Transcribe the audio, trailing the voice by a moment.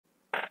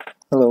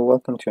Hello,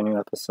 welcome to a new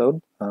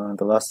episode.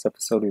 The last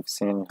episode we've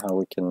seen how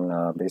we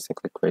can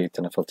basically create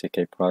an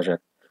FLTK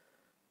project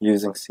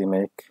using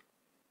CMake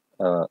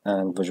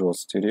and Visual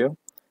Studio.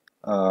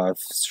 I've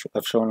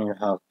shown you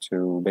how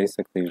to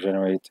basically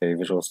generate a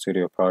Visual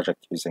Studio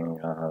project using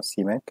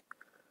CMake.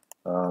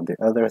 The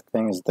other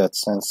thing is that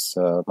since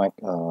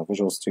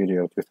Visual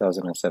Studio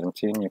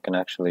 2017, you can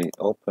actually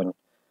open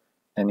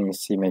any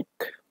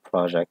CMake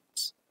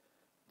projects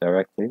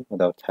directly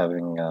without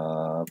having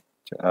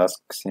to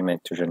ask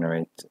CMake to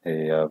generate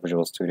a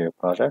Visual Studio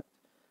project.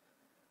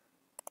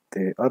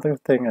 The other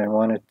thing I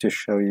wanted to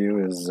show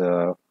you is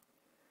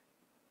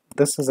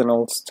this is an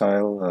old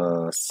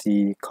style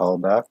C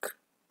callback.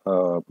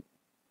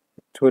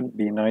 It would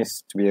be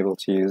nice to be able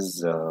to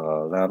use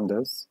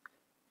lambdas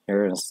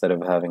here instead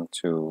of having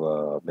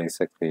to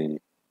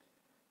basically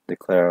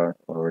declare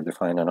or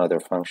define another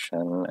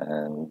function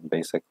and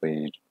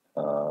basically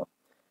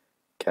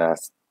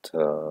cast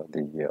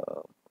the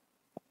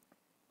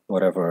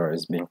whatever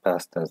is being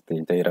passed as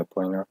the data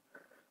pointer.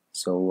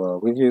 So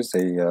we'll use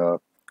a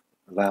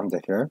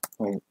lambda here.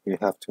 We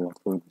have to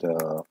include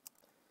the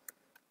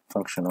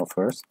functional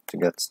first to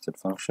get std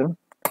function,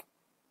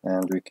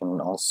 and we can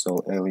also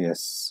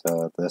alias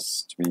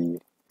this to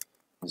be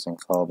using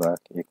callback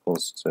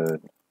equals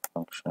to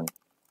function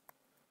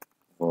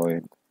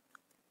void.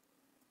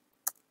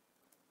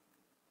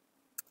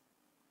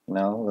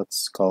 Now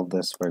let's call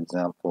this, for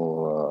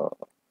example,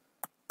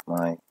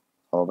 my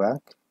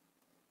callback,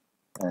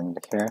 and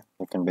here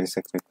you can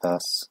basically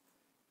pass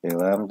a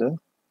lambda.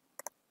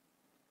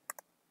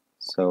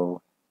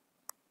 So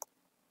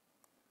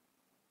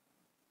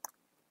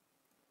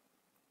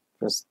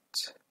just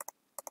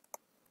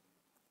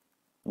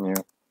new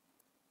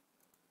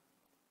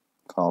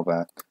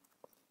callback,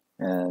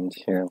 and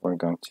here we're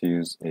going to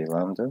use a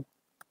lambda.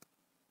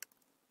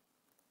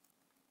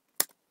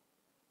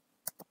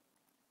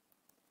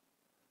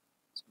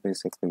 So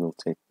basically we'll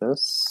take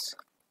this,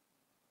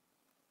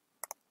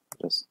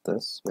 just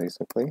this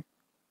basically,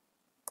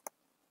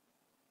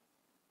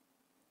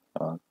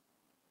 and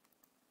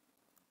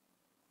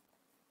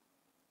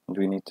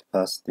we need to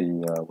pass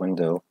the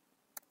window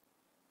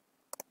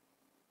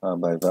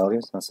by value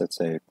since it's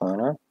a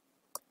pointer.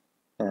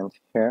 And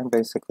here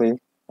basically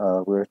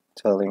we're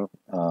telling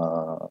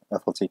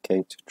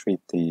FLTK to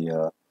treat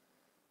the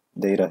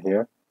data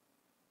here.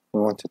 We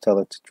want to tell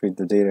it to treat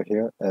the data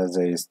here as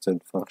a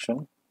std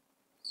function.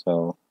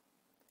 So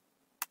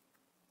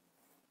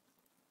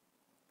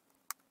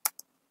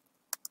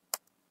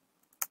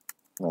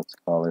let's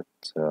call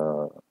it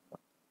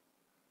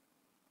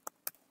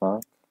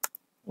func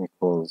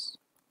equals,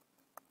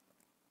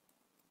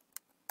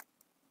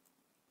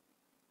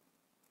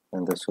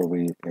 and this will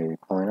be a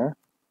pointer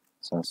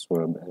since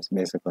we're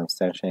basically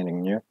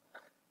instantiating new.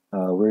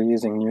 We're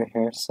using new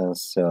here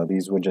since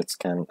these widgets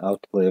can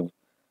outlive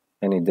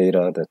any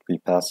data that we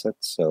pass it.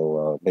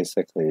 So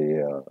basically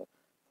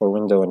for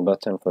window and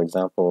button, for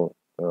example,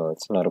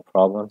 it's not a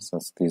problem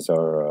since these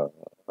are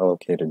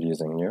allocated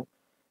using new.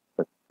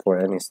 But for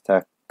any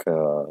stack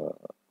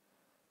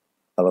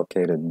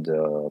allocated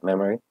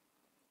memory,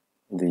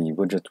 the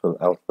widget will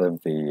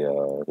outlive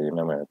the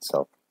memory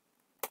itself.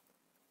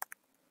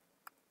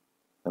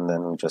 And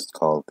then we just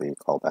call the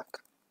callback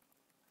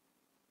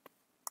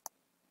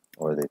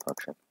or the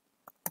function.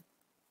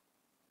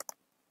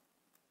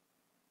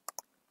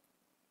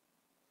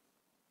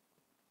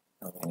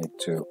 Now we need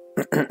to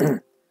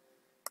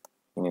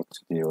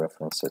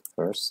dereference it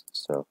first.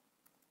 So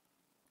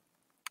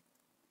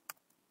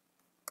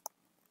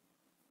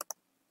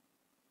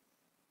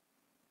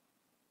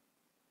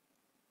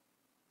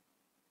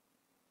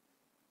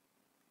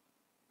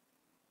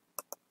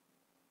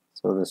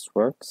this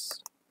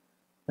works.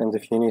 And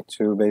if you need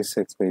to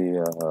basically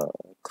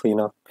clean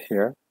up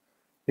here,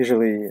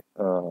 usually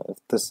if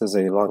this is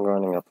a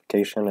long-running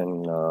application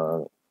and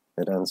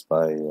it ends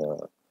by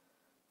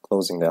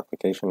closing the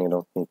application, you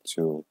don't need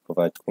to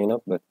provide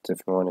cleanup. But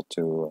if you wanted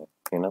to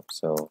clean up,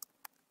 so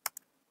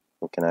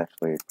we can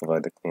actually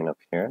provide the cleanup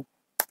here.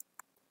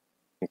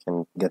 You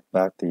can get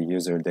back the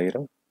user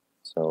data.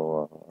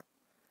 So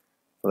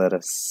let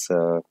us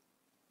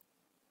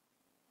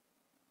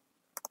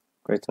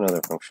create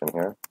another function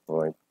here,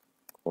 void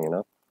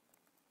cleanup.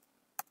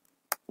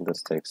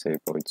 This takes a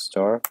void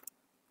star.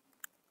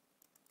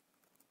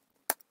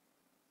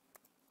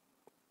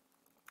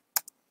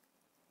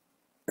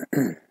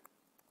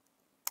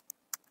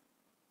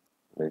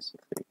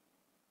 Basically,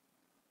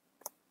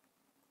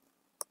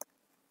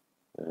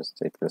 just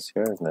take this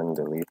here and then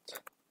delete.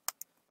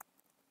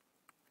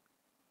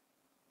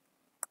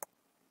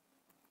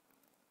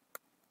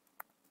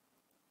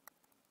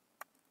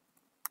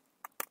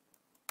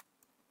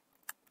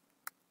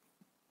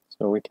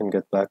 So we can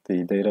get back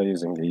the data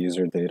using the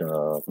user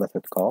data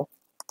method call.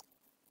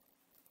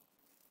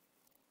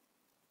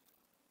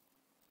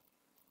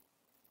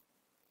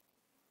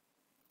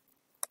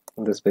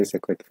 And this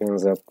basically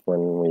cleans up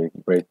when we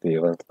break the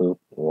event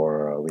loop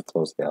or we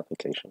close the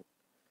application.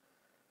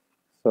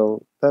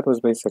 So that was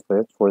basically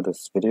it for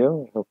this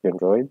video. I hope you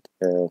enjoyed,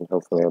 and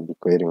hopefully I'll be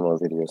creating more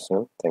videos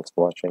soon. Thanks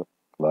for watching.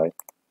 Bye.